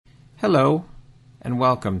Hello, and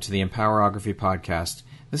welcome to the Empowerography Podcast.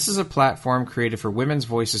 This is a platform created for women's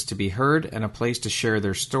voices to be heard and a place to share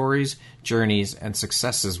their stories, journeys, and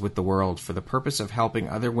successes with the world for the purpose of helping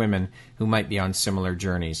other women who might be on similar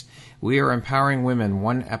journeys. We are empowering women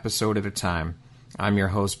one episode at a time. I'm your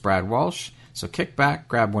host, Brad Walsh, so kick back,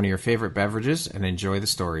 grab one of your favorite beverages, and enjoy the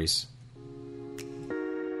stories.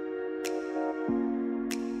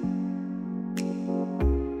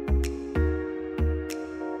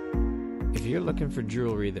 If you're looking for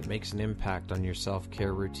jewelry that makes an impact on your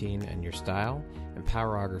self-care routine and your style,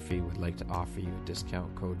 Empowerography would like to offer you a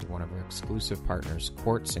discount code to one of our exclusive partners,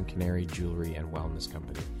 Quartz and Canary Jewelry and Wellness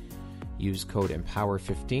Company. Use code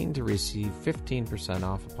EMPOWER15 to receive 15%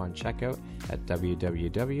 off upon checkout at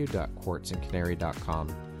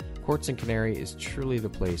www.quartzandcanary.com. Quartz and Canary is truly the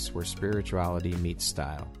place where spirituality meets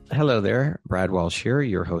style. Hello there, Brad Walsh here,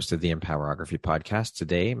 your host of the Empowerography Podcast.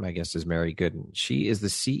 Today, my guest is Mary Gooden. She is the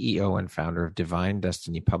CEO and founder of Divine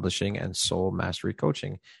Destiny Publishing and Soul Mastery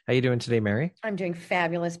Coaching. How are you doing today, Mary? I'm doing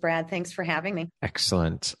fabulous, Brad. Thanks for having me.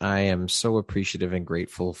 Excellent. I am so appreciative and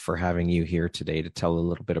grateful for having you here today to tell a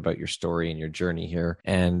little bit about your story and your journey here.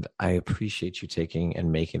 And I appreciate you taking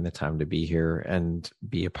and making the time to be here and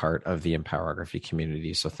be a part of the Empowerography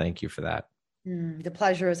community. So thank you for that. The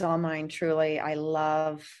pleasure is all mine, truly. I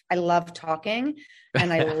love talking,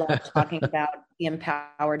 and I love talking about the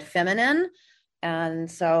empowered feminine.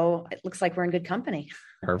 And so it looks like we're in good company.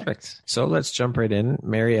 Perfect. So let's jump right in.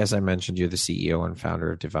 Mary, as I mentioned, you're the CEO and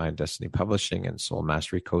founder of Divine Destiny Publishing and Soul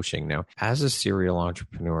Mastery Coaching. Now, as a serial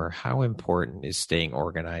entrepreneur, how important is staying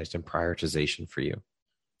organized and prioritization for you?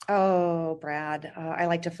 Oh, Brad, I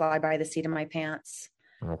like to fly by the seat of my pants.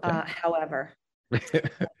 Okay. However,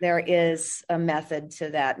 there is a method to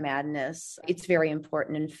that madness. It's very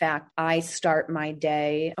important. In fact, I start my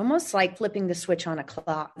day almost like flipping the switch on a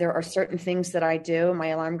clock. There are certain things that I do. My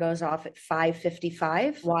alarm goes off at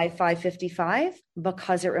 5:55. Why 5:55?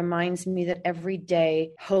 Because it reminds me that every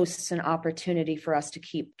day hosts an opportunity for us to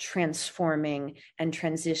keep transforming and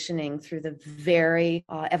transitioning through the very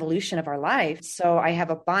evolution of our life. So I have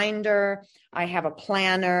a binder, I have a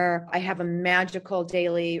planner, I have a magical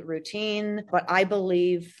daily routine, but I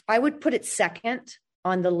believe I would put it second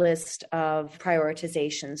on the list of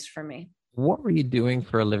prioritizations for me. What were you doing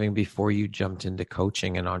for a living before you jumped into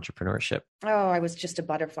coaching and entrepreneurship? Oh, I was just a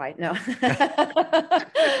butterfly. No.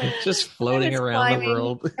 Just floating around the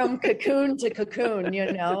world. From cocoon to cocoon,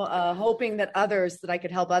 hoping that I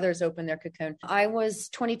could help others open their cocoon. I was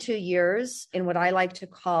 22 years in what I like to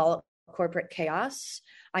call corporate chaos.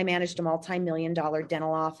 I managed a multi-million-dollar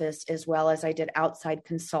dental office, as well as I did outside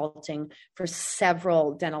consulting for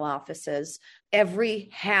several dental offices. Every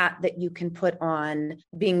hat that you can put on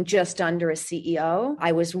being just under a CEO,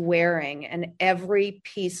 I was wearing, and every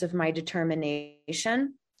piece of my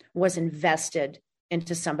determination was invested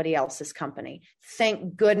into somebody else's company.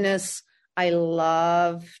 Thank goodness I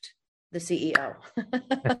loved the CEO.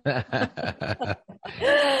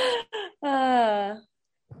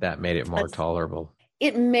 That made it more tolerable.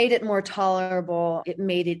 It made it more tolerable. It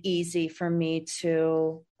made it easy for me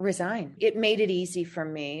to resign. It made it easy for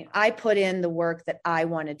me. I put in the work that I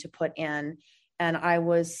wanted to put in, and I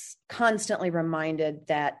was constantly reminded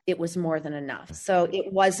that it was more than enough. So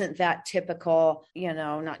it wasn't that typical,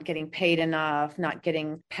 not getting paid enough, not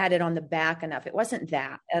getting patted on the back enough. It wasn't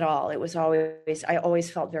that at all. It was I always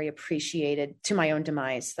felt very appreciated, to my own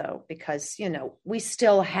demise though, because, we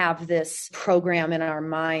still have this program in our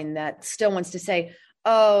mind that still wants to say,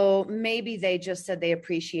 oh, maybe they just said they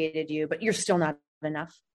appreciated you, but you're still not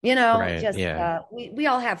enough. We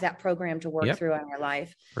all have that program to work through in our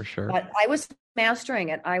life. For sure. But I was mastering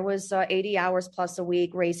it. I was 80 hours plus a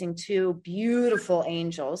week, raising two beautiful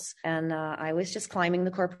angels. And I was just climbing the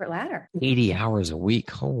corporate ladder. 80 hours a week.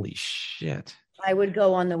 Holy shit. I would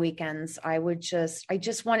go on the weekends. I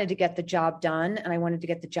just wanted to get the job done, and I wanted to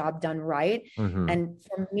get the job done right. Mm-hmm. And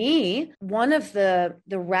for me, one of the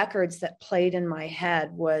records that played in my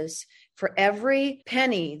head was, for every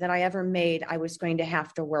penny that I ever made, I was going to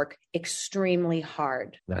have to work extremely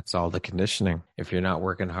hard. That's all the conditioning. If you're not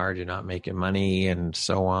working hard, you're not making money, and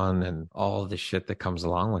so on, and all the shit that comes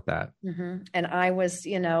along with that. Mm-hmm. And I was,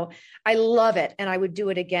 I love it. And I would do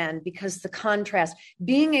it again, because the contrast,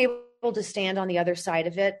 being able to stand on the other side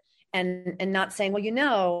of it and not saying,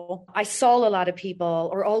 well, I saw a lot of people,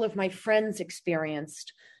 or all of my friends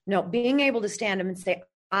experienced. No, being able to stand up and say,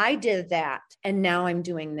 I did that, and now I'm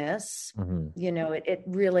doing this. Mm-hmm. It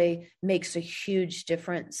really makes a huge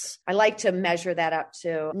difference. I like to measure that up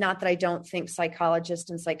too. Not that I don't think psychologists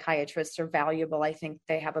and psychiatrists are valuable. I think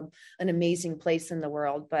they have an amazing place in the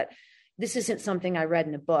world, but this isn't something I read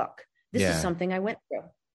in a book. This is something I went through.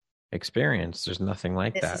 experience. There's nothing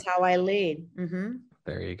like that. This is how I lead. Mm-hmm.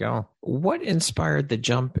 There you go. What inspired the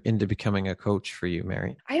jump into becoming a coach for you,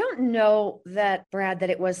 Mary? I don't know that, Brad, that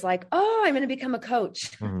it was like, oh, I'm going to become a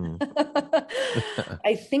coach.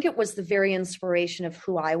 I think it was the very inspiration of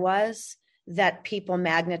who I was that people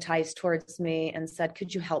magnetized towards me and said,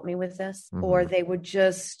 could you help me with this? Or they would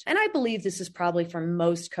just, and I believe this is probably for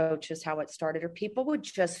most coaches how it started, or people would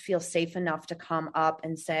just feel safe enough to come up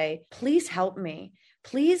and say, please help me.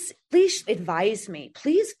 Please advise me.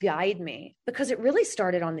 Please guide me, because it really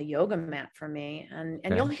started on the yoga mat for me. And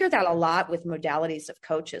you'll hear that a lot with modalities of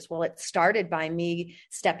coaches. Well, it started by me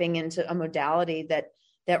stepping into a modality that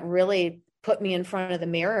really put me in front of the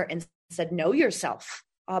mirror and said, know yourself.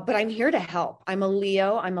 But I'm here to help. I'm a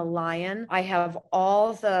Leo. I'm a lion. I have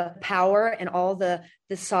all the power and all the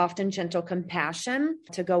soft and gentle compassion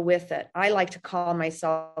to go with it. I like to call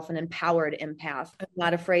myself an empowered empath. I'm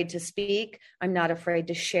not afraid to speak. I'm not afraid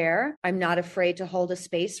to share. I'm not afraid to hold a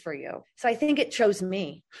space for you. So I think it chose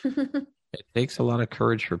me. It takes a lot of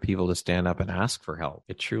courage for people to stand up and ask for help.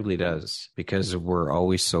 It truly does, because we're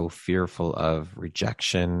always so fearful of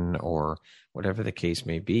rejection or whatever the case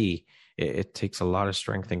may be. It takes a lot of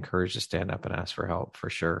strength and courage to stand up and ask for help, for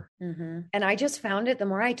sure. Mm-hmm. And I just found it, the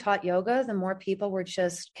more I taught yoga, the more people were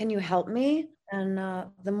just, can you help me? And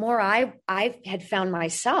the more I had found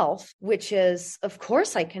myself, which is, of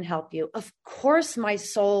course I can help you. Of course, my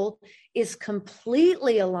soul is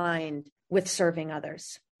completely aligned with serving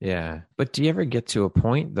others. Yeah. But do you ever get to a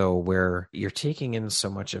point, though, where you're taking in so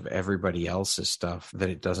much of everybody else's stuff that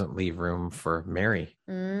it doesn't leave room for Mary?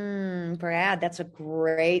 Brad, that's a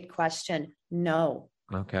great question. No.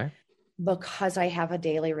 Okay. Because I have a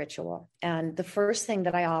daily ritual. And the first thing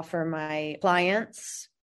that I offer my clients,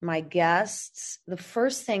 my guests, the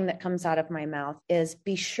first thing that comes out of my mouth is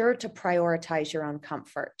be sure to prioritize your own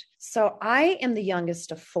comfort. So I am the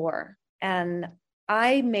youngest of 4, and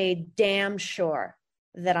I made damn sure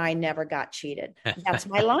that I never got cheated. That's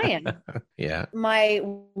my lion. Yeah. My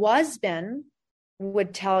husband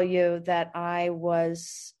would tell you that I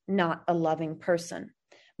was not a loving person.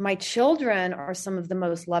 My children are some of the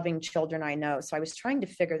most loving children I know. So I was trying to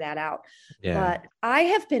figure that out. Yeah. But I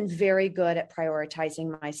have been very good at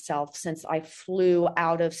prioritizing myself since I flew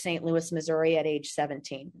out of St. Louis, Missouri at age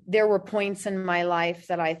 17. There were points in my life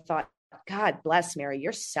that I thought, God bless Mary,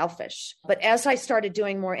 you're selfish. But as I started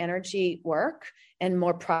doing more energy work and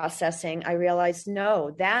more processing, I realized,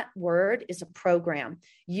 no, that word is a program.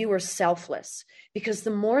 You are selfless, because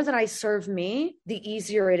the more that I serve me, the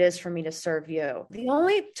easier it is for me to serve you. The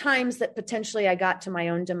only times that potentially I got to my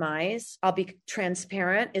own demise, I'll be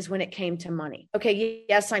transparent, is when it came to money. Okay,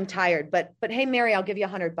 yes, I'm tired, but hey, Mary, I'll give you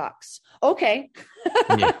 $100. Okay.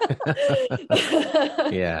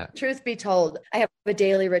 Yeah. Truth be told, I have a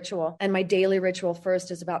daily ritual, and my daily ritual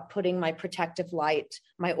first is about putting my protective light,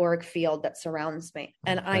 my auric field that surrounds me.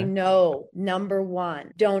 And I know, number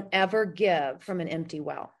one, don't ever give from an empty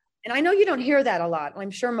well. And I know you don't hear that a lot.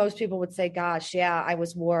 I'm sure most people would say, gosh, yeah, I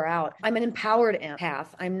was wore out. I'm an empowered empath.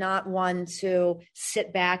 I'm not one to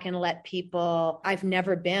sit back and let people, I've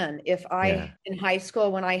never been. If I, in high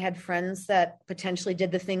school, when I had friends that potentially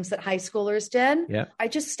did the things that high schoolers did, I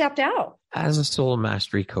just stepped out. As a soul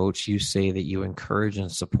mastery coach, you say that you encourage and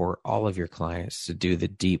support all of your clients to do the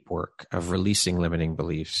deep work of releasing limiting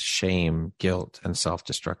beliefs, shame, guilt, and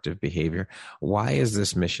self-destructive behavior. Why is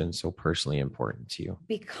this mission so personally important to you?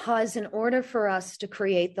 Because in order for us to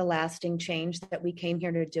create the lasting change that we came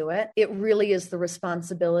here to do it really is the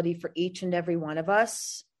responsibility for each and every one of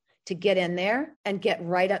us to get in there and get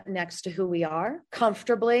right up next to who we are,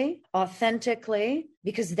 comfortably, authentically,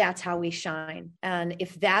 because that's how we shine. And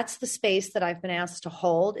if that's the space that I've been asked to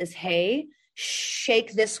hold is, hey,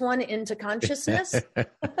 shake this one into consciousness.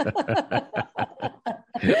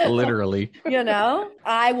 Literally. You know,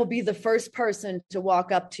 I will be the first person to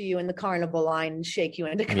walk up to you in the carnival line and shake you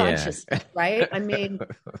into consciousness, right? I mean,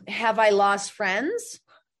 have I lost friends?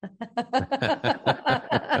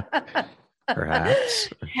 Perhaps.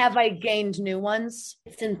 Have I gained new ones?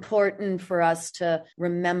 It's important for us to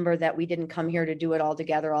remember that we didn't come here to do it all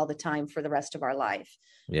together all the time for the rest of our life.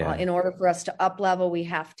 Yeah. In order for us to up level, we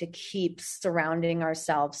have to keep surrounding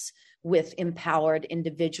ourselves with empowered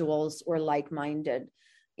individuals or like-minded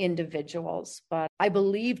individuals. But I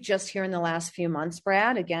believe just here in the last few months,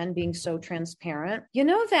 Brad, again, being so transparent, you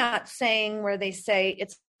know that saying where they say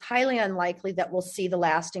it's highly unlikely that we'll see the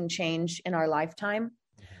lasting change in our lifetime?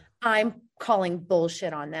 I'm calling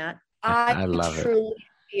bullshit on that. I truly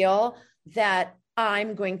feel that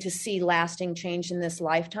I'm going to see lasting change in this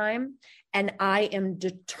lifetime. And I am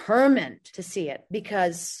determined to see it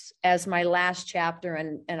because as my last chapter,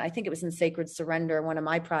 and I think it was in Sacred Surrender, one of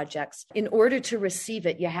my projects, in order to receive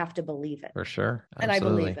it, you have to believe it. For sure. Absolutely. And I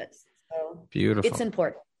believe it. So beautiful. It's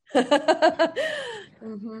important.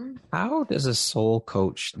 Mm-hmm. How does a soul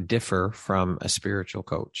coach differ from a spiritual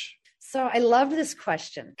coach? So I love this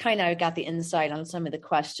question. Kind of got the insight on some of the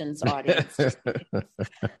questions, audience.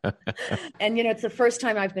 And, it's the first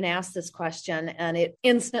time I've been asked this question, and it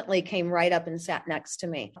instantly came right up and sat next to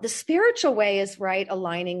me. The spiritual way is right,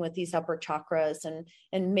 aligning with these upper chakras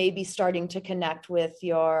and maybe starting to connect with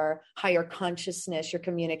your higher consciousness, your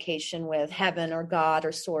communication with heaven or God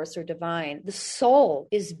or source or divine. The soul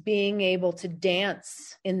is being able to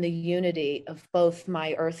dance in the unity of both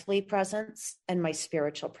my earthly presence and my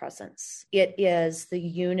spiritual presence. It is the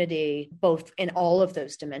unity both in all of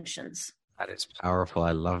those dimensions. That is powerful.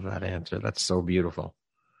 I love that answer. That's so beautiful.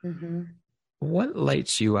 Mm-hmm. What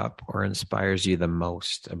lights you up or inspires you the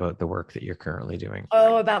most about the work that you're currently doing?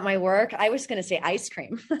 Oh, about my work? I was going to say ice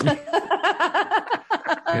cream.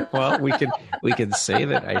 Well, we can say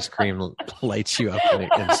that ice cream lights you up and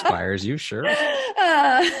it inspires you, sure.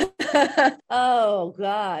 Oh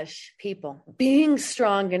gosh, people being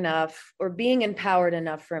strong enough or being empowered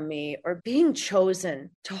enough for me or being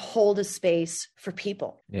chosen to hold a space for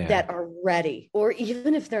people that are ready, or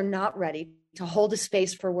even if they're not ready, to hold a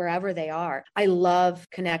space for wherever they are. I love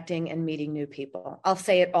connecting and meeting new people. I'll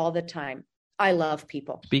say it all the time. I love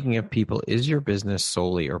people. Speaking of people, is your business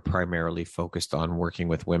solely or primarily focused on working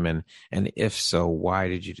with women? And if so, why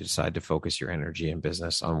did you decide to focus your energy and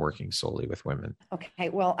business on working solely with women? Okay.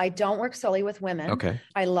 Well, I don't work solely with women. Okay.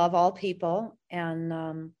 I love all people.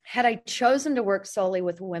 And had I chosen to work solely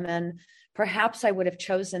with women, perhaps I would have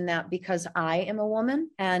chosen that because I am a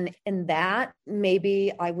woman. And in that,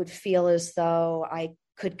 maybe I would feel as though I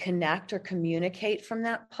could connect or communicate from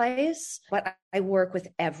that place. But I work with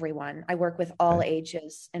everyone. I work with all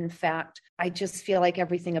ages. In fact, I just feel like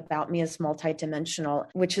everything about me is multidimensional,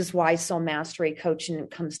 which is why Soul Mastery Coaching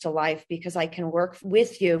comes to life, because I can work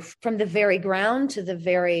with you from the very ground to the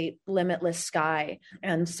very limitless sky.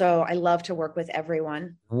 And so I love to work with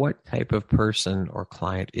everyone. What type of person or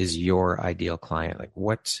client is your ideal client? Like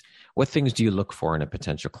what things do you look for in a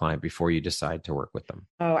potential client before you decide to work with them?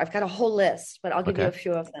 Oh, I've got a whole list, but I'll give you a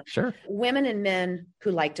few of them. Sure. Women and men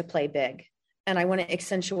who like to play big. And I want to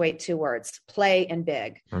accentuate two words, play and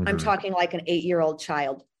big. Mm-hmm. I'm talking like an 8-year-old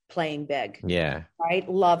child playing big. Yeah. Right?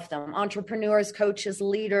 Love them. Entrepreneurs, coaches,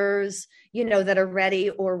 leaders, that are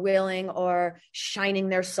ready or willing or shining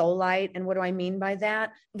their soul light. And what do I mean by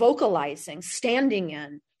that? Vocalizing, standing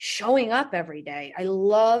in, showing up every day. I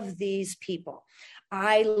love these people.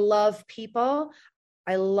 I love people.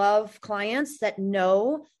 I love clients that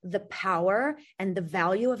know the power and the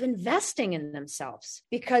value of investing in themselves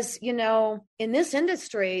because, in this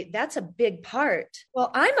industry, that's a big part. Well,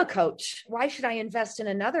 I'm a coach. Why should I invest in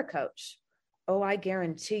another coach? Oh, I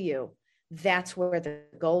guarantee you that's where the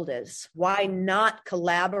gold is. Why not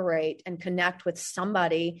collaborate and connect with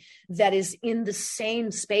somebody that is in the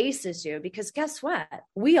same space as you? Because guess what?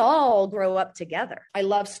 We all grow up together. I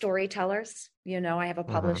love storytellers. I have a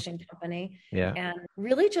publishing company and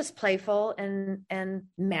really just playful and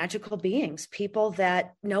magical beings, people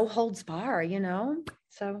that no holds bar,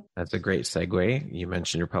 So that's a great segue. You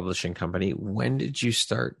mentioned your publishing company. When did you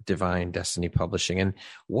start Divine Destiny Publishing, and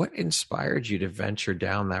what inspired you to venture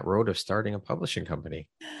down that road of starting a publishing company?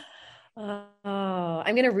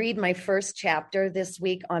 I'm going to read my first chapter this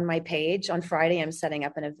week on my page. On Friday, I'm setting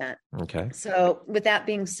up an event. Okay. So with that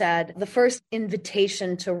being said, the first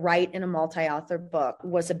invitation to write in a multi-author book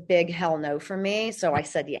was a big hell no for me. So I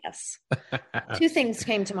said yes. Two things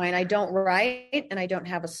came to mind. I don't write and I don't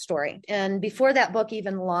have a story. And before that book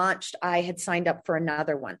even launched, I had signed up for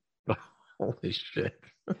another one. Holy shit.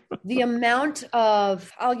 The amount of,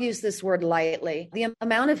 I'll use this word lightly, the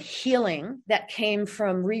amount of healing that came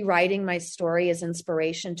from rewriting my story as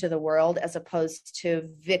inspiration to the world as opposed to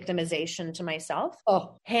victimization to myself.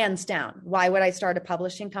 Oh, hands down. Why would I start a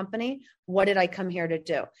publishing company? What did I come here to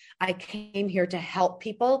do? I came here to help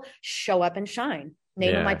people show up and shine.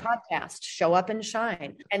 Name of my podcast, Show Up and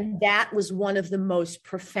Shine. And that was one of the most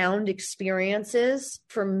profound experiences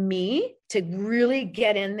for me to really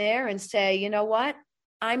get in there and say, you know what?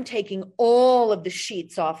 I'm taking all of the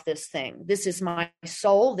sheets off this thing. This is my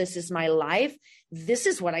soul. This is my life. This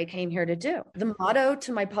is what I came here to do. The motto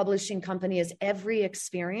to my publishing company is every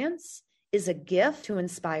experience is a gift to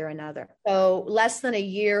inspire another. So less than a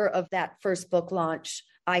year of that first book launch,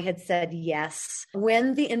 I had said yes.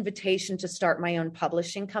 When the invitation to start my own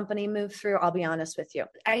publishing company moved through, I'll be honest with you,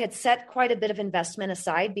 I had set quite a bit of investment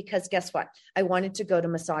aside because guess what? I wanted to go to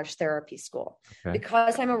massage therapy school. Okay.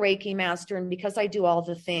 Because I'm a Reiki master and because I do all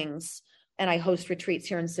the things and I host retreats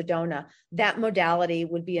here in Sedona, that modality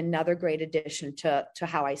would be another great addition to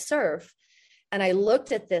how I serve. And I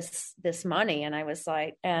looked at this money and I was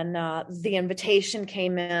like, and the invitation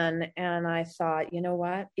came in and I thought, you know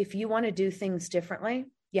what? If you want to do things differently,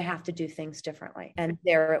 you have to do things differently. And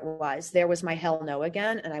there it was. There was my hell no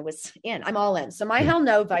again. And I was in. I'm all in. So my hell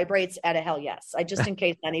no vibrates at a hell yes. Just in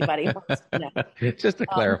case anybody wants to know. Just to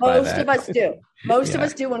clarify most of us do. Most of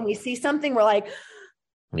us do. When we see something, we're like,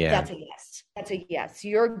 that's a yes. That's a yes.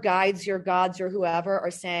 Your guides, your gods, or whoever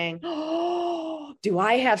are saying, oh, do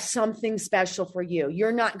I have something special for you?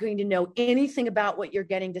 You're not going to know anything about what you're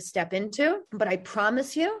getting to step into, but I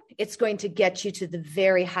promise you, it's going to get you to the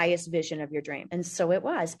very highest vision of your dream. And so it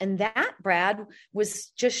was. And that, Brad, was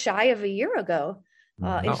just shy of a year ago.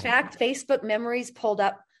 In fact, Facebook Memories pulled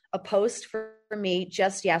up a post for me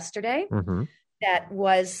just yesterday. Mm-hmm. That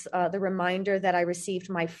was the reminder that I received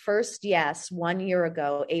my first yes 1 year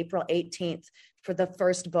ago, April 18th, for the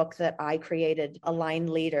first book that I created, Aligned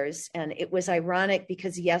Leaders. And it was ironic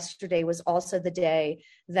because yesterday was also the day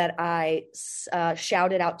that I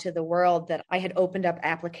shouted out to the world that I had opened up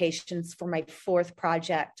applications for my fourth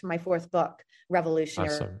project, my fourth book,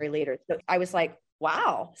 Revolutionary Leaders. So I was like,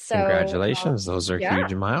 wow. So congratulations. Those are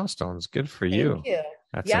huge milestones. Good for you. Thank you.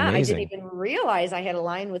 That's amazing. I didn't even realize I had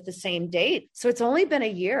aligned with the same date. So it's only been a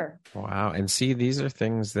year. Wow. And see, these are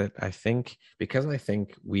things that I think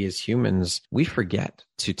we as humans, we forget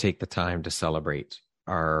to take the time to celebrate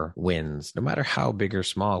our wins, no matter how big or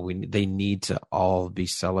small. They need to all be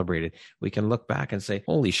celebrated. We can look back and say,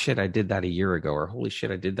 holy shit, I did that a year ago, or holy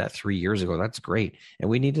shit, I did that 3 years ago. That's great. And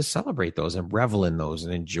we need to celebrate those and revel in those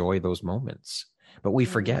and enjoy those moments. But we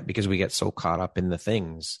forget because we get so caught up in the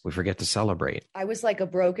things, we forget to celebrate. I was like a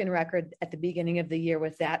broken record at the beginning of the year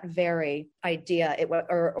with that very idea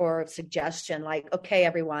or suggestion, like, okay,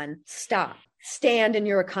 everyone, stop, stand in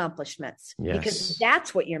your accomplishments, because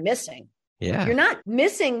that's what you're missing. Yeah. You're not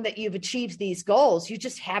missing that you've achieved these goals. You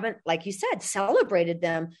just haven't, like you said, celebrated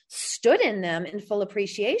them, stood in them in full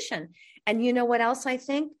appreciation. And you know what else I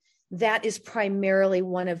think? That is primarily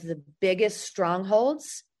one of the biggest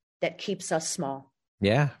strongholds that keeps us small.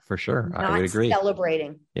 Yeah, for sure. I would agree.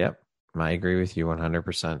 Celebrating. Yep. I agree with you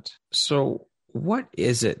 100%. So what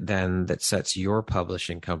is it then that sets your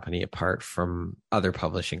publishing company apart from other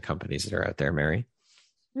publishing companies that are out there, Mary?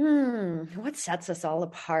 What sets us all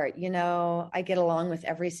apart? You know, I get along with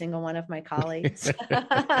every single one of my colleagues.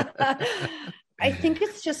 I think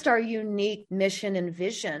it's just our unique mission and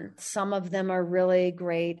vision. Some of them are really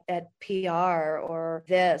great at PR or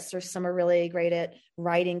this, or some are really great at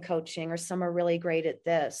writing coaching, or some are really great at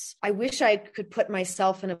this. I wish I could put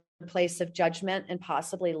myself in a place of judgment and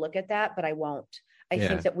possibly look at that, but I won't. I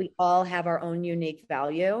think that we all have our own unique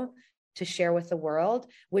value to share with the world,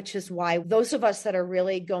 which is why those of us that are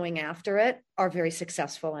really going after it are very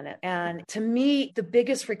successful in it. And to me, the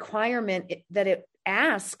biggest requirement that it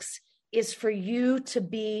asks is for you to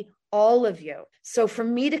be all of you. So for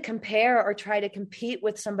me to compare or try to compete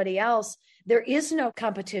with somebody else, there is no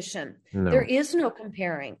competition. No. There is no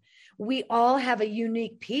comparing. We all have a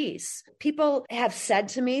unique piece. People have said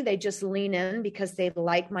to me, they just lean in because they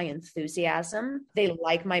like my enthusiasm. They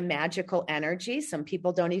like my magical energy. Some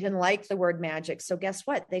people don't even like the word magic. So guess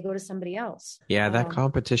what? They go to somebody else. Yeah, that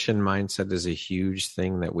competition mindset is a huge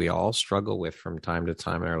thing that we all struggle with from time to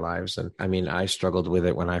time in our lives. And I mean, I struggled with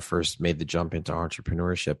it when I first made the jump into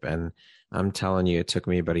entrepreneurship. And I'm telling you, it took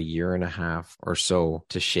me about 1.5 years or so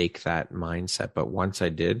to shake that mindset. But once I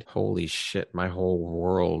did, holy shit, my whole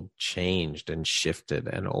world changed and shifted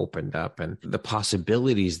and opened up. And the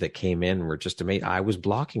possibilities that came in were just amazing. I was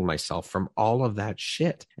blocking myself from all of that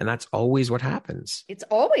shit. And that's always what happens. It's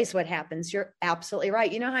always what happens. You're absolutely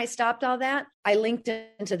right. You know how I stopped all that? I linked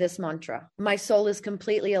into this mantra. My soul is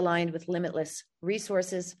completely aligned with limitless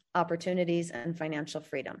resources, opportunities, and financial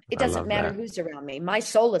freedom. It doesn't matter who's around me. My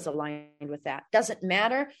soul is aligned with that. Doesn't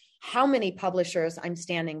matter how many publishers I'm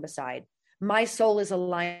standing beside. My soul is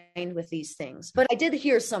aligned with these things. But I did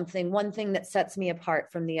hear one thing that sets me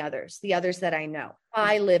apart from the others that I know.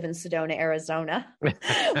 I live in Sedona, Arizona,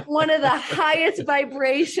 one of the highest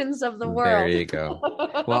vibrations of the world. There you go.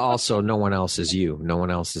 Well, also, no one else is you. No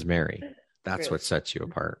one else is Mary. That's what sets you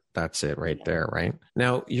apart. That's it right there, right?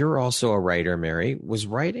 Now, you're also a writer, Mary. Was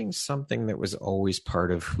writing something that was always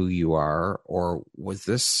part of who you are, or was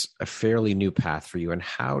this a fairly new path for you? And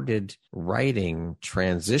how did writing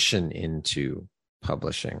transition into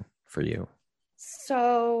publishing for you?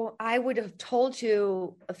 So I would have told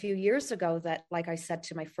you a few years ago that, like I said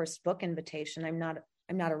to my first book invitation, I'm not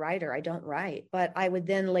a writer. I don't write. But I would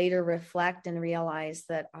then later reflect and realize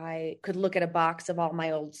that I could look at a box of all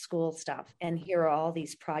my old school stuff, and here are all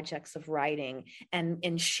these projects of writing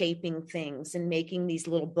and shaping things and making these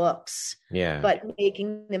little books. Yeah. But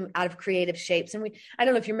making them out of creative shapes. And I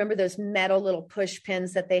don't know if you remember those metal little push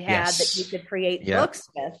pins that they had that you could create books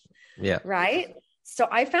with. Yeah. Right. So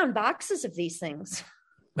I found boxes of these things.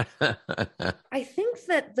 I think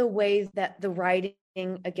that the way that the writing,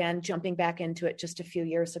 again, jumping back into it just a few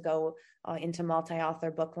years ago, into multi-author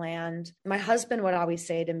book land, my husband would always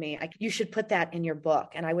say to me, you should put that in your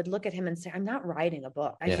book. And I would look at him and say, I'm not writing a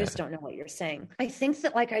book. I just don't know what you're saying. I think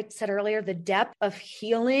that, like I said earlier, the depth of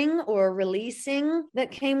healing or releasing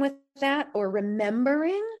that came with that, or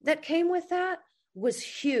remembering that came with that, was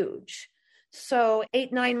huge. So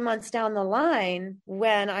 8-9 months down the line,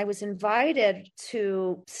 when I was invited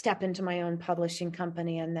to step into my own publishing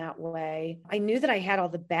company in that way, I knew that I had all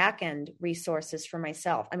the back end resources for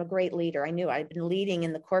myself. I'm a great leader. I knew I'd been leading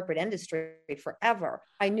in the corporate industry forever.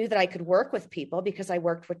 I knew that I could work with people because I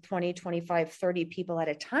worked with 20, 25, 30 people at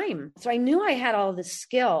a time. So I knew I had all the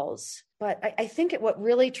skills. But I think what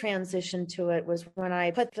really transitioned to it was when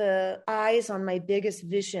I put the eyes on my biggest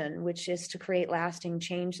vision, which is to create lasting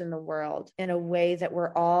change in the world in a way that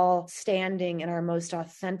we're all standing in our most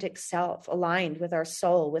authentic self, aligned with our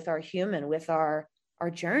soul, with our human, with our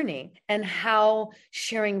journey, and how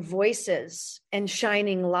sharing voices and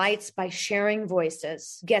shining lights by sharing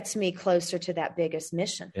voices gets me closer to that biggest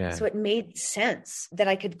mission. Yeah. So it made sense that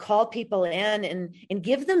I could call people in and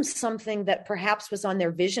give them something that perhaps was on their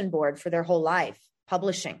vision board for their whole life.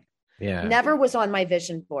 Publishing. Yeah. Never was on my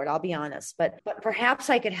vision board, I'll be honest, but perhaps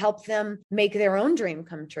I could help them make their own dream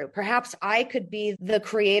come true. Perhaps I could be the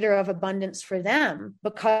creator of abundance for them,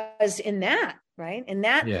 because in that, right, in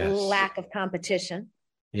that lack of competition,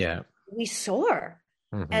 we soar.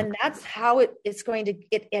 Mm-hmm. And that's how it's going to,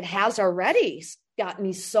 it has already got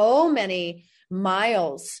me so many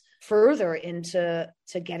miles further into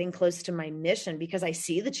getting close to my mission, because I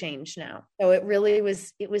see the change now. So it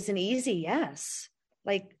was an easy yes.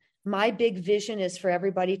 Like, my big vision is for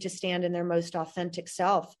everybody to stand in their most authentic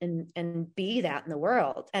self and be that in the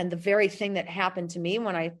world. And the very thing that happened to me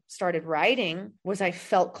when I started writing was I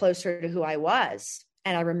felt closer to who I was.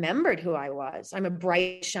 And I remembered who I was. I'm a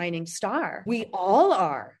bright, shining star. We all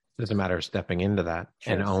are. It's a matter of stepping into that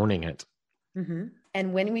and owning it. Mm-hmm.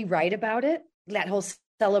 And when we write about it, that whole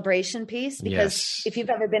celebration piece, because if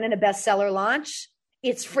you've ever been in a bestseller launch,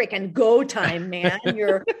 it's freaking go time, man.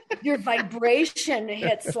 Your vibration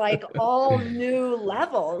hits like all new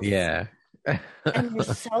levels. Yeah. And you're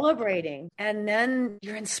celebrating, and then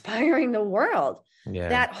you're inspiring the world. Yeah.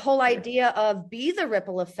 That whole idea of be the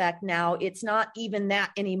ripple effect now, it's not even that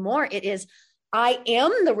anymore. It is, I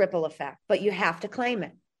am the ripple effect, but you have to claim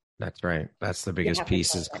it. That's right. That's the biggest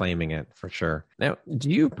piece, is claiming it, for sure. Now,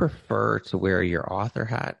 do you prefer to wear your author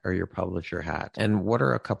hat or your publisher hat? And what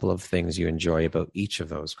are a couple of things you enjoy about each of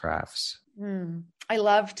those crafts? I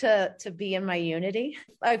love to be in my unity.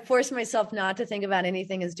 I force myself not to think about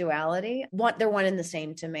anything as duality. They're one and the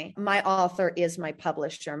same to me. My author is my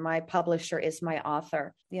publisher. My publisher is my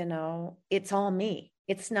author. You know, it's all me.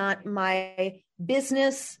 It's not, my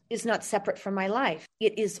business is not separate from my life.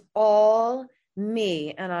 It is all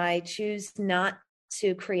me. And I choose not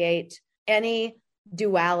to create any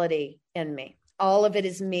duality in me. All of it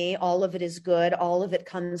is me. All of it is good. All of it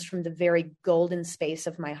comes from the very golden space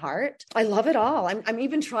of my heart. I love it all. I'm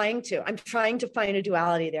even trying to find a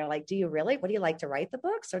duality there. Like, do you really? What do you like, to write the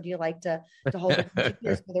books, or do you like to hold the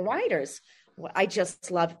particulars for the writers? Well, I just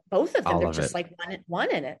love both of them. They're just like one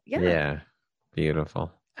in it. Yeah. Yeah.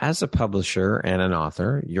 Beautiful. As a publisher and an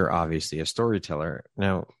author, you're obviously a storyteller.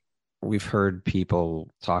 Now, we've heard people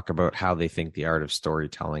talk about how they think the art of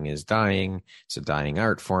storytelling is dying. It's a dying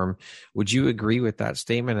art form. Would you agree with that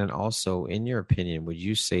statement? And also, in your opinion, would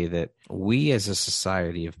you say that we as a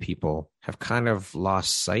society of people have kind of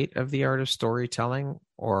lost sight of the art of storytelling,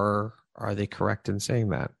 or are they correct in saying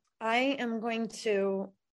that? I am going to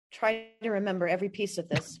try to remember every piece of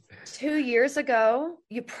this. 2 years ago,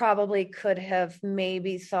 you probably could have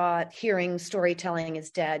maybe thought hearing storytelling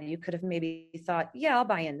is dead. You could have maybe thought, yeah, I'll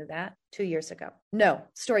buy into that 2 years ago. No,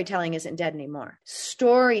 storytelling isn't dead anymore.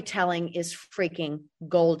 Storytelling is freaking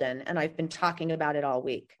golden. And I've been talking about it all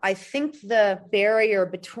week. I think the barrier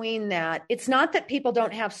between that, it's not that people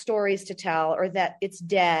don't have stories to tell, or that it's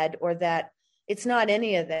dead, or that it's not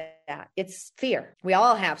any of that. It's fear. We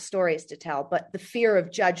all have stories to tell, but the fear of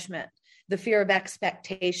judgment, the fear of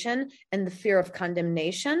expectation and the fear of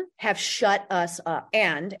condemnation have shut us up.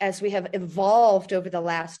 And as we have evolved over the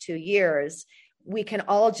last 2 years, we can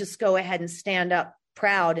all just go ahead and stand up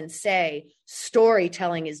proud and say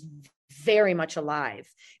storytelling is very much alive,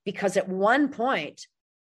 because at one point,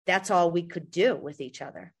 that's all we could do with each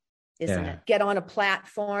other. Isn't it? Get on a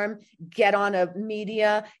platform, get on a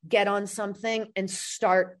media, get on something and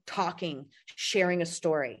start talking, sharing a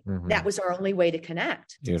story. That was our only way to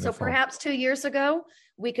connect. Beautiful. So perhaps 2 years ago,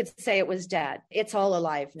 we could say it was dead. It's all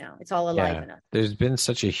alive now. It's all alive in us. There's been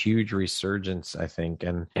such a huge resurgence, I think.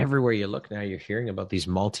 And everywhere you look now, you're hearing about these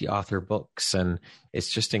multi-author books. And it's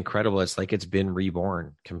just incredible. It's like it's been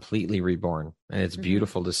reborn, completely reborn. And it's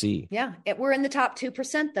beautiful to see. Yeah. We're in the top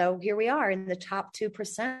 2%, though. Here we are in the top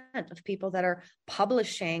 2% of people that are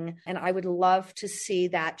publishing. And I would love to see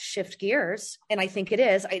that shift gears. And I think it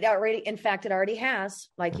is. In fact, it already has.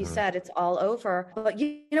 Like you said, it's all over. But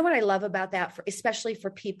you know what I love about that, especially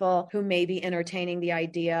for people who may be entertaining the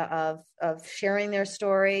idea of sharing their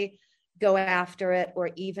story, go after it,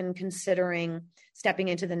 or even considering stepping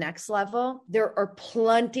into the next level. There are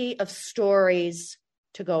plenty of stories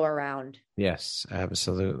to go around. Yes,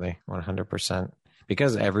 absolutely. 100%.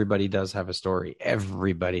 Because everybody does have a story.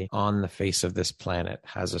 Everybody on the face of this planet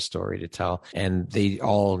has a story to tell, and they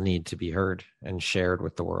all need to be heard and shared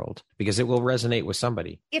with the world because it will resonate with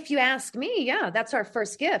somebody. If you ask me, that's our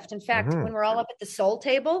first gift. In fact, when we're all up at the soul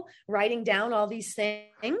table, writing down all these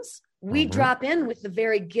things, we drop in with the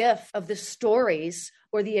very gift of the stories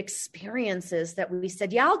or the experiences that we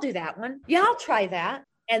said, I'll do that one. Yeah, I'll try that.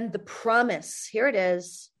 And the promise, here it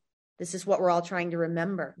is. This is what we're all trying to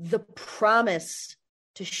remember. The promise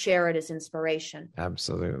to share it as inspiration.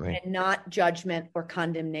 Absolutely. And not judgment or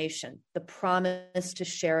condemnation. The promise to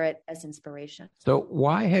share it as inspiration. So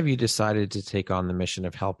why have you decided to take on the mission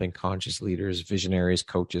of helping conscious leaders, visionaries,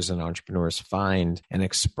 coaches, and entrepreneurs find and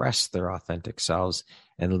express their authentic selves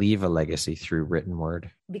and leave a legacy through written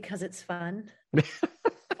word? Because it's fun.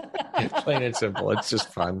 Plain and simple. It's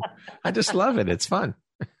just fun. I just love it. It's fun.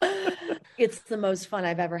 It's the most fun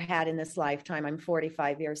I've ever had in this lifetime. I'm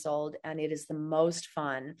 45 years old, and it is the most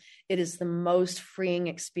fun. It is the most freeing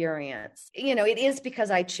experience. It is because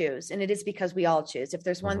I choose, and it is because we all choose. If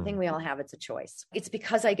there's one thing we all have, it's a choice. It's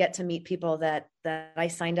because I get to meet people that I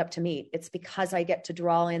signed up to meet. It's because I get to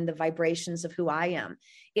draw in the vibrations of who I am.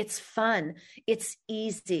 It's fun. It's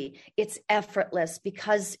easy. It's effortless,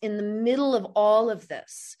 because in the middle of all of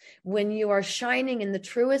this, when you are shining in the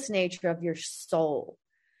truest nature of your soul,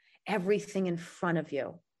 everything in front of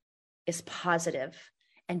you is positive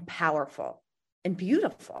and powerful and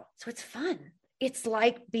beautiful. So it's fun. It's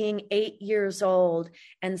like being 8 years old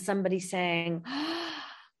and somebody saying,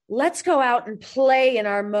 let's go out and play in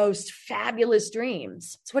our most fabulous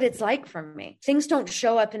dreams. It's what it's like for me. Things don't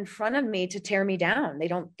show up in front of me to tear me down.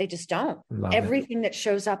 They just don't. Everything that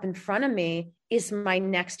shows up in front of me is my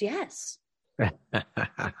next yes.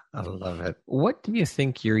 I love it. What do you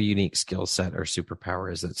think your unique skill set or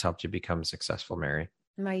superpower is that's helped you become successful, Mary?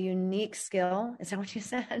 My unique skill? Is that what you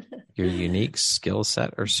said? Your unique skill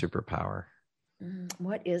set or superpower?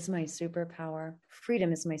 What is my superpower?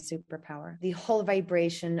 Freedom is my superpower. The whole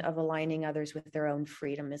vibration of aligning others with their own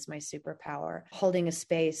freedom is my superpower. Holding a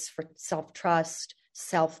space for self-trust,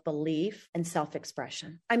 self-belief, and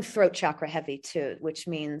self-expression. I'm throat chakra heavy too, which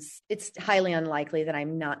means it's highly unlikely that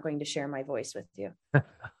I'm not going to share my voice with you.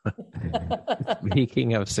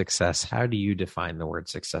 Speaking of success, how do you define the word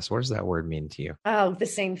success? What does that word mean to you? Oh, the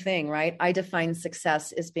same thing, right? I define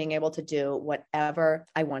success as being able to do whatever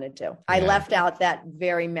I want to do. I left out that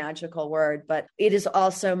very magical word, but it is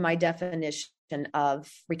also my definition of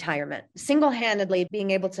retirement. Single-handedly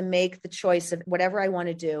being able to make the choice of whatever I want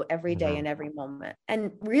to do every day and every moment.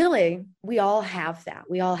 And really, we all have that.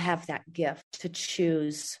 We all have that gift to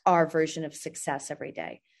choose our version of success every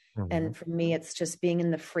day. And for me, it's just being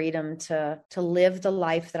in the freedom to live the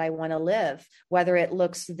life that I want to live, whether it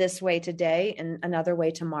looks this way today and another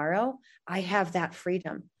way tomorrow. I have that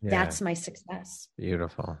freedom. That's my success.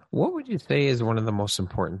 Beautiful. What would you say is one of the most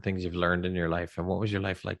important things you've learned in your life? And what was your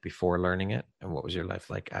life like before learning it? And what was your life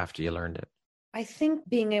like after you learned it? I think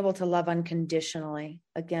being able to love unconditionally,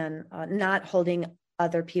 again, not holding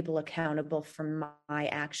other people accountable for my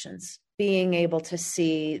actions. Being able to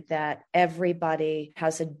see that everybody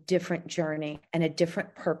has a different journey and a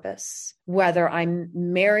different purpose, whether I'm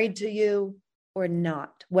married to you or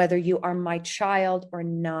not, whether you are my child or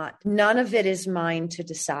not. None of it is mine to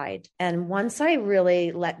decide. And once I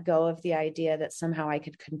really let go of the idea that somehow I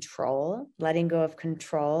could control, letting go of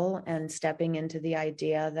control and stepping into the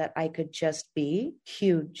idea that I could just be,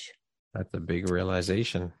 huge. That's a big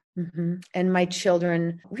realization. And my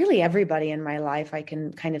children, really everybody in my life, I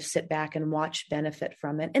can kind of sit back and watch benefit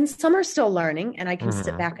from it. And some are still learning, and I can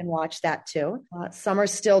sit back and watch that too. Some are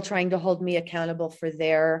still trying to hold me accountable for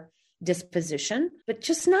their disposition, but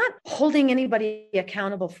just not holding anybody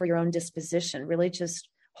accountable for your own disposition, really just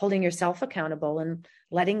holding yourself accountable and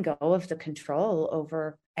letting go of the control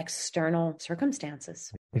over external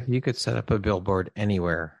circumstances. If you could set up a billboard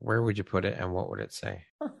anywhere, where would you put it and what would it say?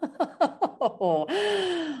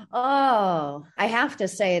 Oh, I have to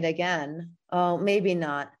say it again. Oh, maybe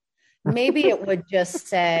not. Maybe it would just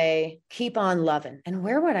say, keep on loving. And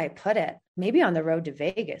where would I put it? Maybe on the road to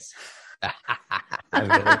Vegas.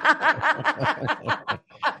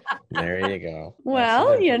 There you go.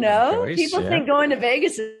 Well, people think going to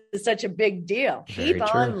Vegas is such a big deal. Keep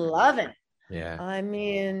on loving. Yeah. I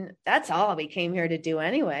mean, that's all we came here to do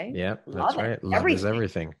anyway. Yep, that's right. Love is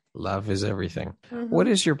everything. Love is everything. What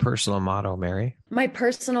is your personal motto, Mary? My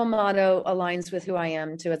personal motto aligns with who I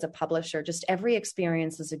am too as a publisher. Just every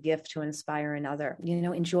experience is a gift to inspire another.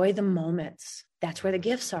 Enjoy the moments. That's where the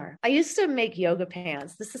gifts are. I used to make yoga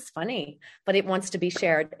pants. This is funny, but it wants to be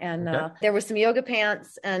shared. And there were some yoga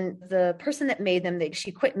pants, and the person that made them,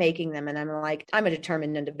 she quit making them. And I'm like, I'm a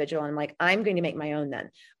determined individual. And I'm like, I'm going to make my own then.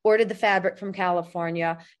 Ordered the fabric from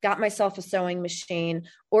California, got myself a sewing machine,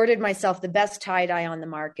 ordered myself the best tie-dye on the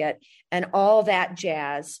market, and all that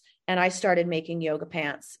jazz. And I started making yoga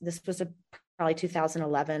pants. This was probably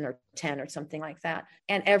 2011 or 10 or something like that.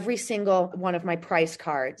 And every single one of my price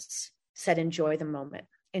cards said, enjoy the moment.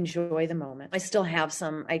 Enjoy the moment. I still have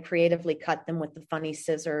some. I creatively cut them with the funny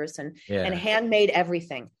scissors and handmade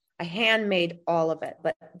everything. I handmade all of it,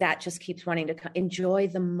 but that just keeps wanting to enjoy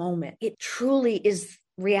the moment. It truly is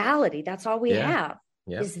reality. That's all we have.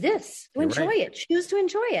 Is this to enjoy it. Choose to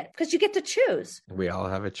enjoy it, because you get to choose. We all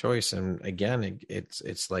have a choice. And again,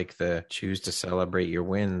 it's like the choose to celebrate your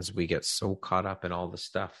wins. We get so caught up in all the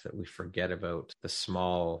stuff that we forget about the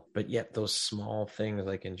small, but yet those small things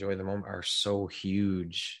like enjoy the moment are so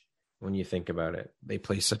huge. When you think about it, they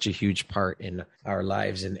play such a huge part in our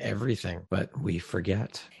lives in everything, but we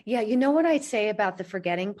forget. Yeah. You know what I'd say about the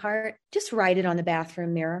forgetting part? Just write it on the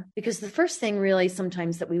bathroom mirror, because the first thing really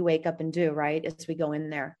sometimes that we wake up and do, right, is we go in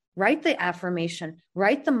there, write the affirmation,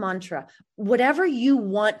 write the mantra, whatever you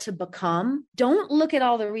want to become. Don't look at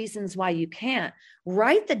all the reasons why you can't.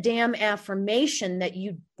 Write the damn affirmation that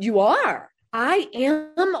you are. I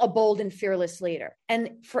am a bold and fearless leader.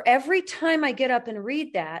 And for every time I get up and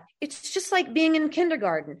read that, it's just like being in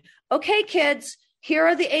kindergarten. Okay, kids, here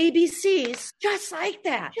are the ABCs. Just like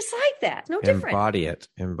that. No different.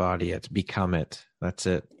 Embody it. Become it. That's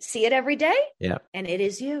it. See it every day. Yeah. And it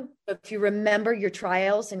is you. If you remember your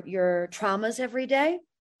trials and your traumas every day,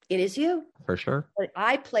 it is you. For sure. But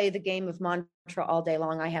I play the game of mantra all day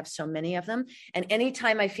long. I have so many of them. And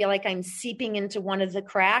anytime I feel like I'm seeping into one of the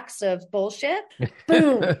cracks of bullshit,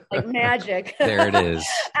 boom, like magic. There it is.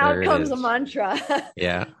 Out comes a mantra.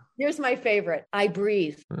 Yeah. Here's my favorite. I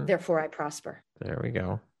breathe, therefore I prosper. There we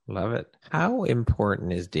go. Love it. How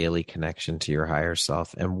important is daily connection to your higher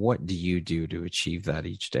self, and what do you do to achieve that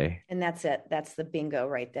each day? And that's it. That's the bingo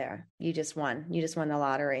right there. You just won. You just won the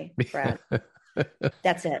lottery, Brad.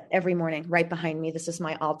 That's it. Every morning, right behind me. This is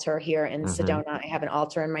my altar here in Sedona. I have an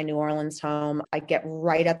altar in my New Orleans home. I get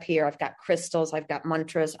right up here. I've got crystals. I've got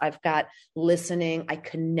mantras. I've got listening. I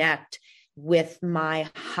connect with my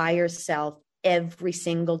higher self every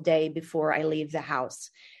single day before I leave the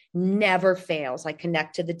house. Never fails. I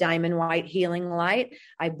connect to the diamond white healing light.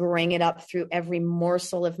 I bring it up through every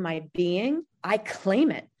morsel of my being. I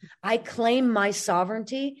claim it. I claim my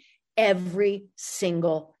sovereignty every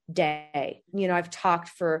single day. I've talked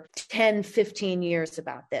for 10, 15 years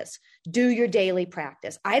about this. Do your daily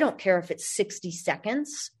practice. I don't care if it's 60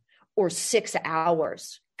 seconds or 6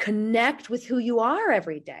 hours. Connect with who you are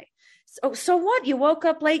every day. So what? You woke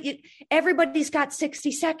up late. Everybody's got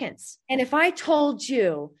 60 seconds. And if I told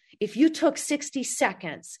you, if you took 60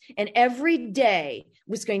 seconds and every day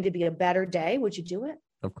was going to be a better day, would you do it?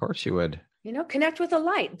 Of course you would. Connect with a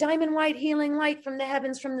light, diamond white healing light from the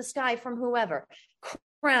heavens, from the sky, from whoever.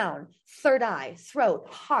 Crown, third eye, throat,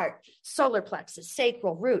 heart, solar plexus,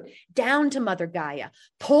 sacral, root, down to Mother Gaia.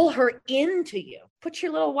 Pull her into you. Put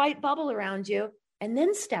your little white bubble around you, and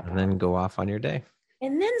then step out. And then go off on your day.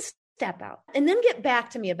 And then step out. And then get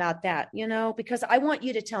back to me about that, because I want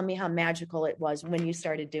you to tell me how magical it was when you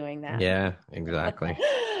started doing that. Yeah, exactly.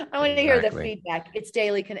 I want to hear the feedback. It's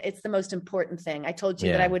daily. It's the most important thing. I told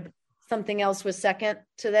you that I would. Something else was second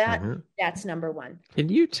to that. That's number one. Can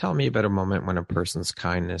you tell me about a moment when a person's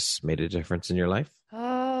kindness made a difference in your life?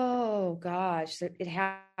 Oh, gosh, it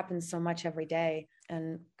happens so much every day.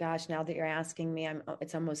 And gosh, now that you're asking me,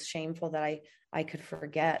 it's almost shameful that I could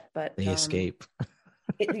forget, but they escape.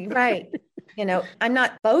 Right. I'm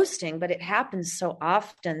not boasting, but it happens so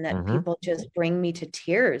often that people just bring me to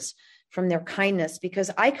tears from their kindness,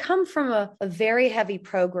 because I come from a very heavy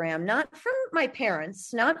program, not from my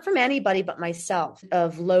parents, not from anybody but myself,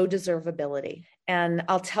 of low deservability. And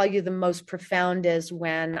I'll tell you, the most profound is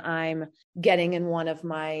when I'm getting in one of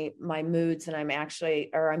my moods and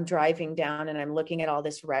I'm driving down and I'm looking at all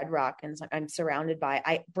this red rock and I'm surrounded by,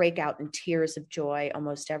 I break out in tears of joy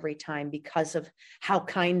almost every time because of how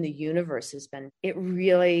kind the universe has been. It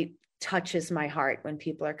really touches my heart when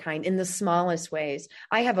people are kind in the smallest ways.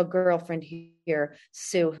 I have a girlfriend here,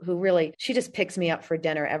 Sue, who she just picks me up for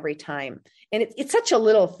dinner every time. And it's such a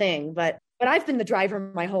little thing, but I've been the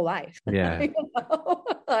driver my whole life. Yeah.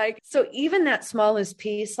 So even that smallest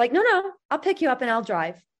piece, no, I'll pick you up and I'll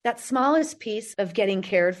drive. That smallest piece of getting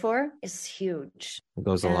cared for is huge. It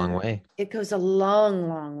goes a long way. It goes a long,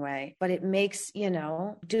 long way. But it makes,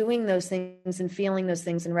 doing those things and feeling those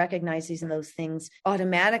things and recognizing those things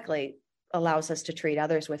automatically allows us to treat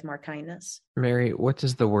others with more kindness. Mary, what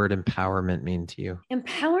does the word empowerment mean to you?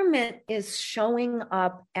 Empowerment is showing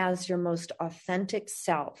up as your most authentic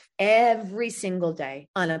self every single day,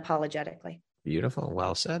 unapologetically. Beautiful.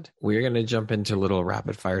 Well said. We're going to jump into a little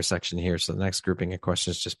rapid fire section here. So the next grouping of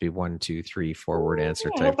questions just be 1, 2, 3, 4 word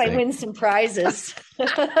answer type I hope thing. I win some prizes.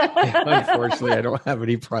 Unfortunately, I don't have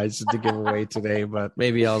any prizes to give away today, but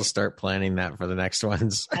maybe I'll start planning that for the next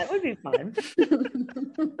ones. That would be fun.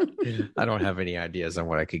 I don't have any ideas on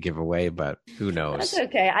what I could give away, but who knows? That's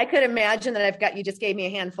okay. I could imagine that you just gave me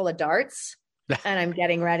a handful of darts and I'm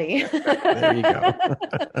getting ready. There you go.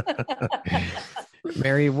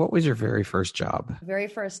 Mary, what was your very first job? Very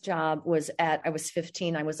first job was I was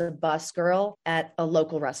 15. I was a bus girl at a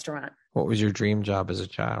local restaurant. What was your dream job as a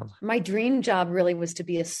child? My dream job really was to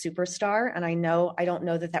be a superstar. And I don't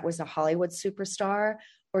know that was a Hollywood superstar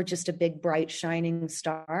or just a big, bright, shining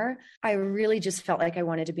star. I really just felt like I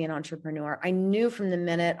wanted to be an entrepreneur. I knew from the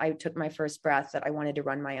minute I took my first breath that I wanted to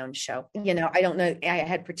run my own show. I don't know, I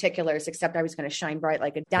had particulars, except I was going to shine bright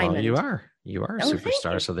like a diamond. Well, you are a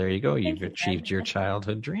superstar. So there you go. You've achieved your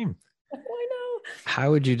childhood dream. I know.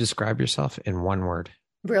 How would you describe yourself in one word?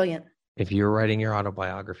 Brilliant. If you were writing your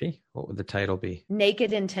autobiography, what would the title be?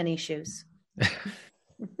 Naked in tennis shoes.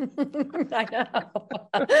 I know.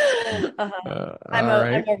 I'm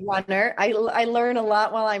a runner. I learn a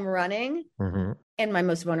lot while I'm running in my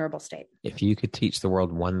most vulnerable state. If you could teach the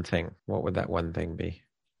world one thing, what would that one thing be?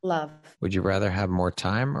 Love. Would you rather have more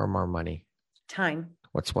time or more money? Time.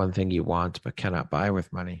 What's one thing you want but cannot buy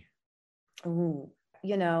with money? Ooh,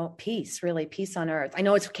 peace, really, peace on earth. I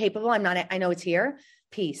know it's capable. I know it's here.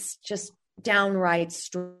 Peace, just downright,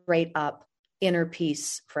 straight up, inner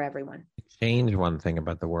peace for everyone. Change one thing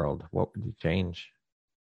about the world, what would you change?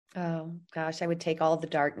 Oh gosh, I would take all the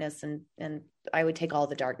darkness and I would take all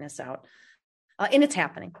the darkness out. And it's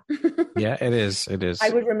happening. Yeah, it is. I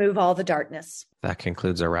would remove all the darkness. That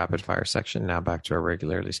concludes our rapid fire section. Now back to our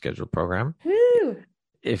regularly scheduled program. Woo!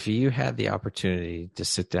 If you had the opportunity to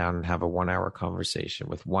sit down and have a 1-hour conversation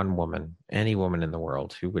with one woman, any woman in the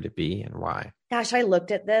world, who would it be and why? Gosh, I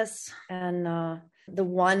looked at this and the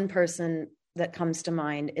one person that comes to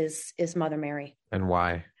mind is Mother Mary. And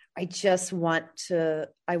why? I just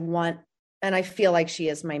and I feel like she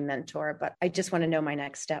is my mentor, but I just want to know my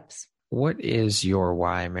next steps. What is your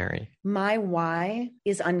why, Mary? My why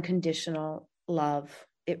is unconditional love.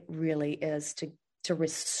 It really is to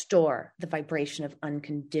restore the vibration of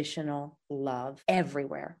unconditional love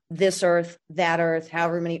everywhere. This earth, that earth,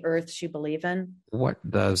 however many earths you believe in. What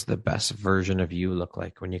does the best version of you look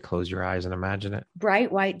like when you close your eyes and imagine it?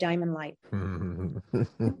 Bright white diamond light.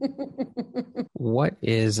 What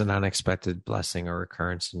is an unexpected blessing or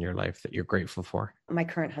occurrence in your life that you're grateful for? My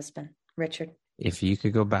current husband, Richard. If you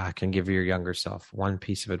could go back and give your younger self one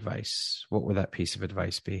piece of advice, what would that piece of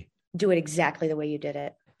advice be? Do it exactly the way you did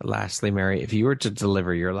it. Lastly, Mary, if you were to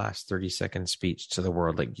deliver your last 30-second speech to the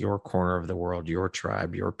world, like your corner of the world, your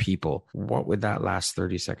tribe, your people, what would that last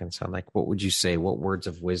 30 seconds sound like? What would you say? What words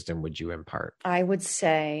of wisdom would you impart? I would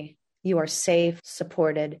say you are safe,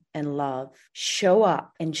 supported, and loved. Show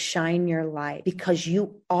up and shine your light because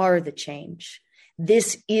you are the change.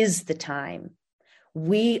 This is the time.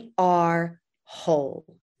 We are whole.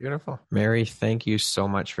 Beautiful. Mary, thank you so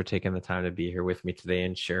much for taking the time to be here with me today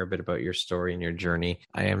and share a bit about your story and your journey.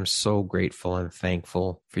 I am so grateful and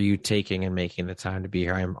thankful for you taking and making the time to be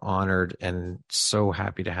here. I am honored and so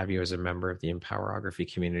happy to have you as a member of the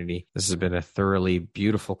Empowerography community. This has been a thoroughly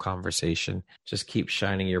beautiful conversation. Just keep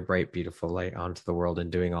shining your bright, beautiful light onto the world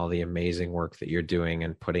and doing all the amazing work that you're doing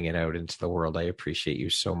and putting it out into the world. I appreciate you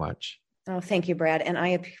so much. Oh, thank you, Brad. And I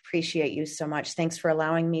appreciate you so much. Thanks for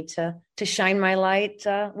allowing me to shine my light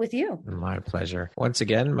with you. My pleasure. Once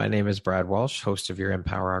again, my name is Brad Walsh, host of your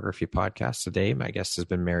Empowerography podcast. Today, my guest has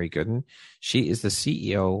been Mary Gooden. She is the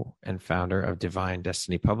CEO and founder of Divine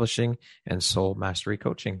Destiny Publishing and Soul Mastery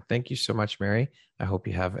Coaching. Thank you so much, Mary. I hope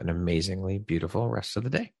you have an amazingly beautiful rest of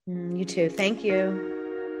the day. You too. Thank you.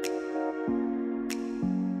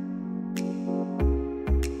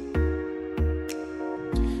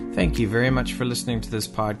 Thank you very much for listening to this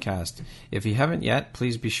podcast. If you haven't yet,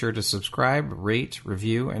 please be sure to subscribe, rate,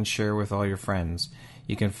 review, and share with all your friends.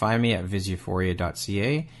 You can find me at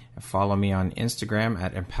viseuphoria.ca and follow me on Instagram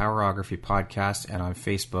at Empowerography Podcast and on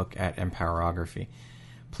Facebook at Empowerography.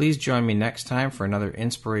 Please join me next time for another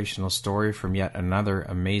inspirational story from yet another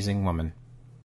amazing woman.